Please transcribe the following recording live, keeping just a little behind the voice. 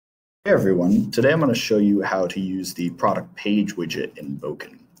Hey everyone, today I'm going to show you how to use the Product Page Widget in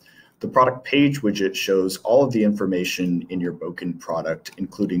Bokun. The Product Page Widget shows all of the information in your Bokun product,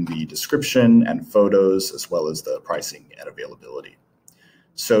 including the description and photos, as well as the pricing and availability.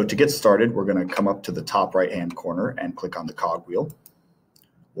 So to get started, we're going to come up to the top right-hand corner and click on the cogwheel.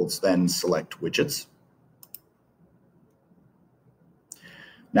 We'll then select Widgets.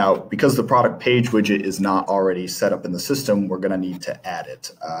 Now, because the product page widget is not already set up in the system, we're going to need to add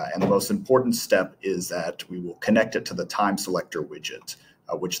it. And the most important step is that we will connect it to the time selector widget,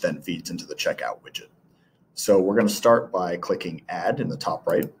 which then feeds into the checkout widget. So we're going to start by clicking Add in the top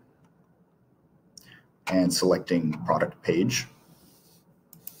right and selecting Product Page.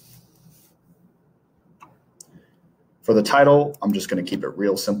 For the title, I'm just going to keep it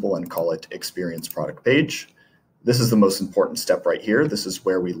real simple and call it Experience Product Page. This is the most important step right here. This is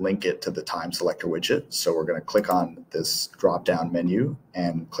where we link it to the time selector widget. So we're going to click on this drop-down menu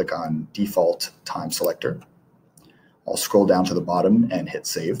and click on Default Time Selector. I'll scroll down to the bottom and hit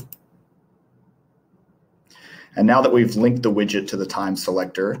Save. And now that we've linked the widget to the time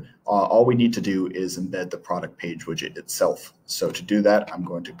selector, all we need to do is embed the product page widget itself. So to do that, I'm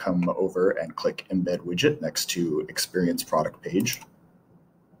going to come over and click Embed Widget next to Experience Product Page.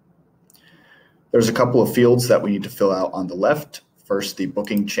 There's a couple of fields that we need to fill out on the left. First, the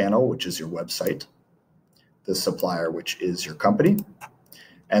booking channel, which is your website, the supplier, which is your company,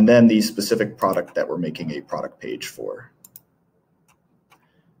 and then the specific product that we're making a product page for.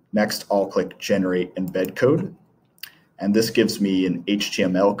 Next, I'll click Generate Embed Code, and this gives me an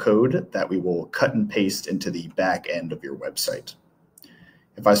HTML code that we will cut and paste into the back end of your website.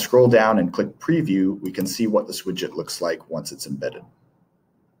 If I scroll down and click Preview, we can see what this widget looks like once it's embedded.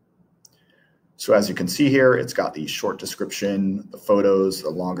 So as you can see here, it's got the short description, the photos,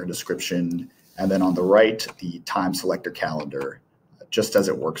 the longer description, and then on the right, the time selector calendar, just as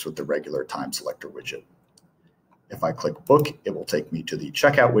it works with the regular time selector widget. If I click Book, it will take me to the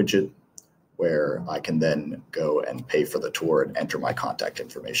checkout widget, where I can then go and pay for the tour and enter my contact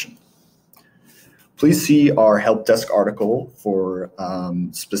information. Please see our help desk article for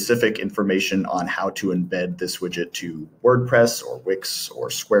specific information on how to embed this widget to WordPress or Wix or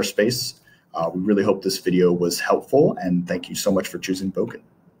Squarespace. We really hope this video was helpful, and thank you so much for choosing Bokun.